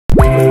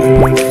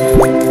Hello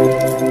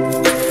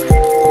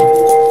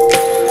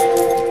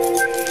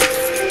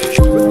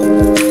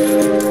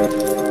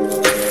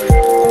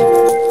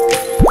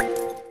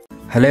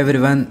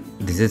everyone,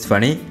 this is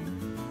Funny.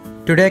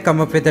 Today I come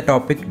up with the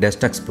topic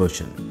dust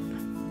explosion.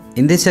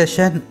 In this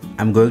session,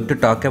 I'm going to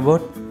talk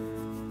about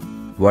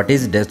what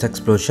is dust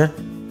explosion,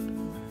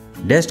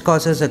 dust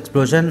causes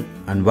explosion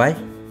and why,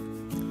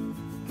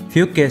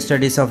 few case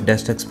studies of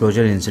dust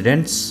explosion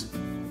incidents,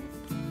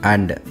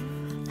 and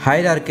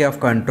hierarchy of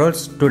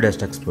controls to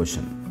dust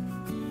explosion.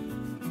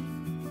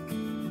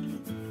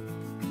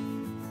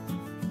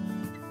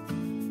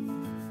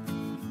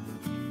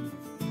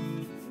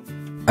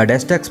 A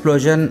dust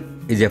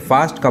explosion is a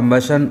fast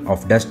combustion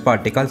of dust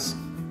particles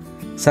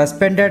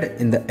suspended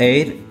in the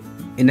air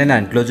in an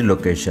enclosed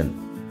location.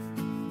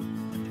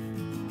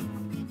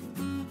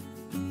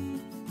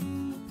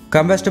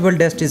 Combustible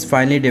dust is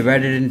finally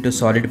divided into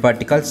solid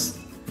particles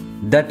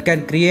that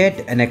can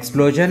create an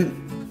explosion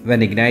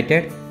when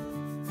ignited.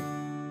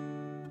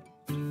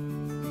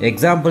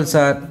 Examples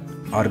are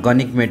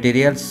organic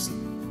materials,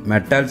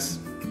 metals,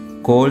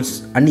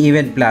 coals, and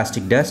even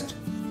plastic dust.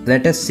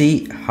 Let us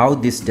see how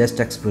this dust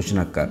explosion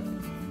occurs.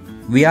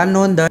 We all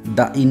know that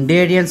the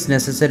ingredients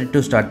necessary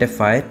to start a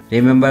fire.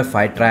 Remember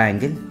fire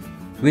triangle,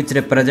 which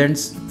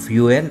represents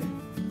fuel,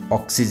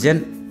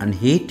 oxygen and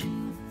heat.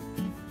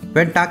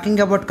 When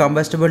talking about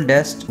combustible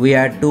dust, we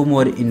add two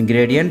more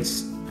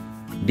ingredients,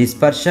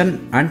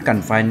 dispersion and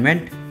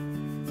confinement.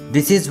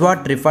 This is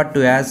what referred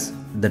to as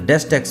the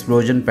dust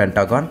explosion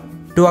pentagon.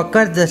 To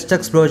occur dust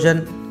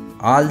explosion,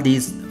 all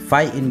these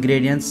 5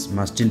 ingredients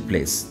must in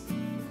place.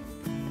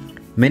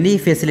 Many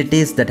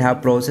facilities that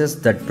have process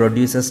that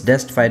produces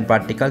dust fine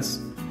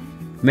particles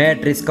may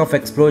at risk of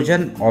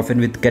explosion, often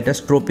with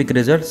catastrophic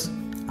results,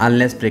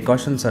 unless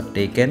precautions are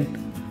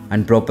taken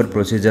and proper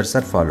procedures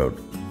are followed.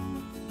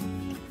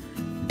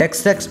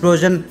 Dust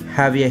explosion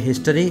have a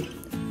history.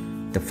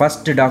 The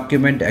first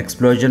document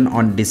explosion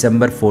on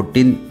December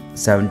 14,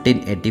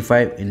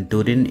 1785 in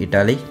Turin,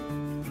 Italy.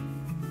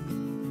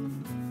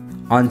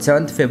 On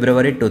 7th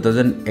February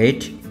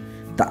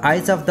 2008, the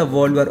eyes of the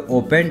world were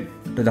opened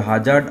to the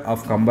hazard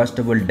of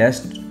combustible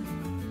dust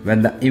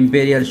when the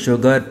Imperial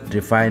Sugar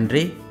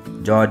Refinery,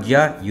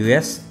 Georgia,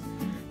 US.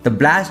 The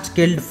blast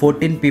killed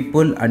 14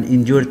 people and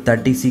injured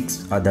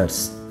 36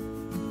 others.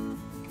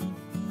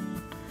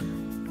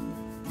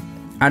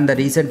 And the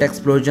recent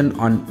explosion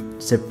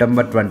on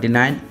September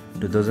 29,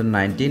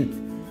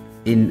 2019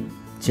 in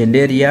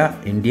Chenderia,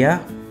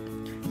 India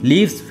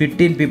leaves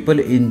 15 people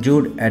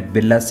injured at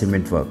Birla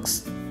Cement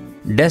Works.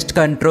 Dust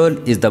control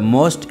is the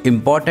most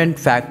important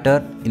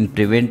factor in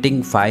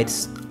preventing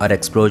fires or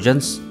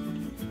explosions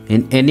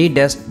in any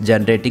dust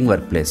generating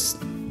workplace.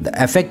 The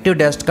effective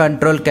dust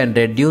control can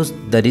reduce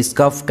the risk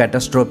of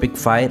catastrophic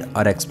fire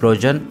or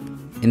explosion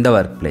in the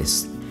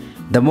workplace.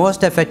 The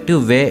most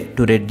effective way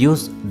to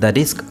reduce the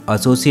risk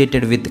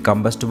associated with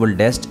combustible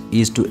dust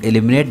is to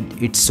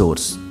eliminate its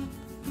source.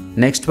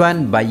 Next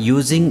one, by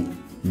using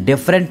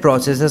different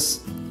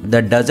processes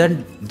that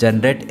doesn't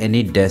generate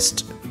any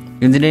dust.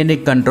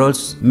 Engineering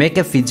controls make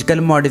a physical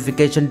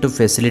modification to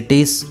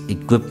facilities,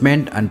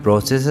 equipment and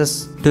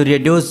processes to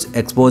reduce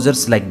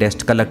exposures like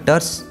dust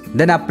collectors.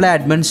 Then apply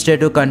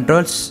administrative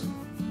controls,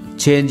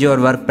 change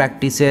your work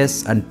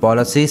practices and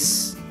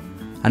policies,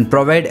 and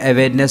provide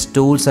awareness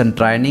tools and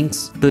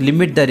trainings to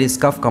limit the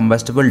risk of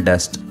combustible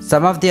dust.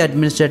 Some of the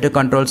administrative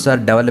controls are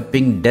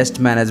developing dust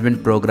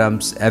management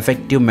programs,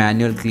 effective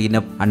manual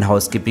cleanup and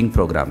housekeeping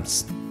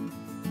programs.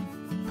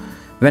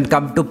 When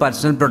come to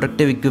personal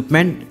protective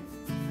equipment,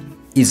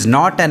 is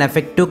not an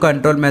effective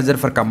control measure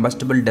for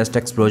combustible dust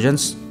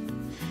explosions.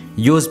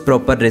 Use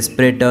proper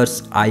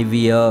respirators,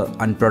 IVR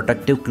and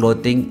protective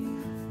clothing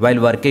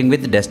while working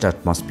with dust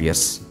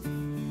atmospheres.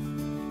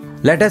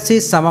 Let us see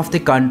some of the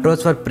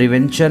controls for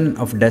prevention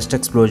of dust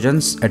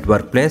explosions at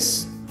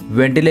workplace.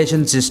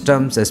 Ventilation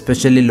systems,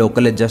 especially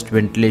local adjust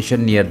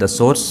ventilation near the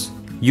source.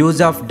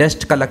 Use of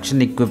dust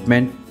collection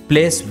equipment.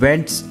 Place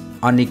vents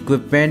on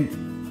equipment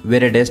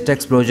where a dust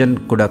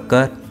explosion could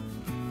occur.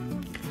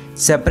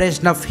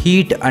 Separation of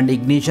heat and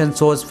ignition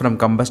source from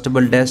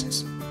combustible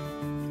dusts.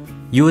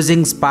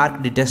 Using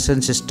spark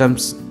detection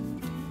systems.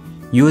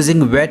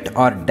 Using wet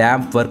or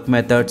damp work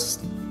methods.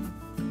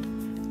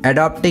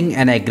 Adopting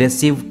an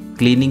aggressive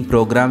cleaning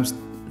programs,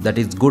 that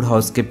is good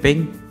housekeeping.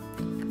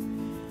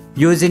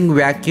 Using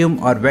vacuum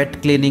or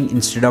wet cleaning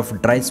instead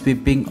of dry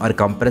sweeping or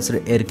compressed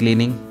air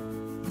cleaning.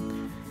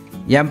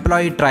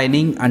 Employee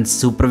training and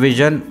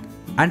supervision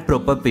and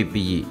proper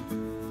PPE.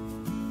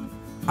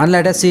 And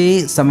let us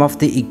see some of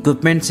the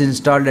equipments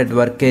installed at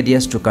work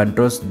areas to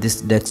control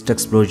these dust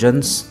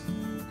explosions.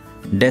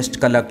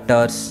 Dust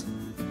collectors,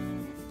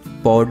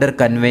 powder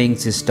conveying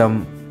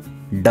system,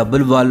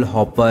 double wall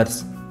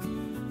hoppers,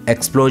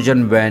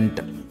 explosion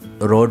vent,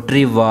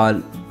 rotary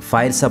valve,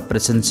 fire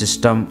suppression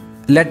system.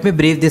 Let me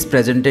brief this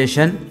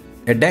presentation.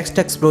 A dust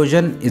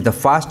explosion is the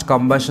fast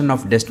combustion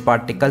of dust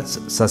particles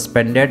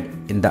suspended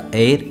in the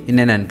air in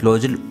an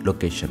enclosed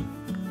location.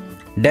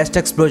 Dust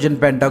explosion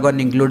pentagon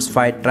includes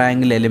 5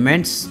 triangle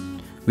elements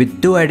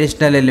with two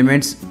additional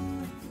elements: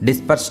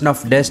 dispersion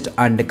of dust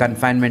and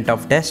confinement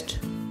of dust.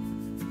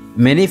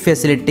 Many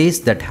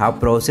facilities that have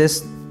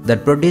process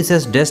that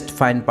produces dust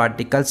fine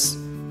particles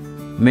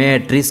may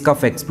at risk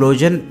of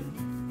explosion,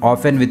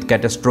 often with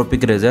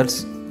catastrophic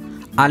results,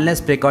 unless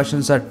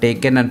precautions are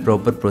taken and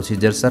proper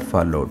procedures are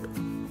followed.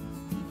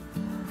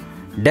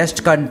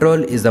 Dust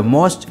control is the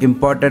most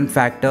important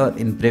factor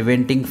in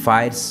preventing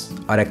fires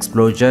or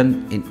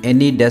explosion in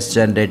any dust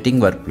generating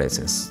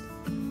workplaces.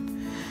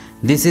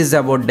 This is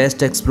about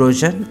dust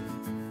explosion.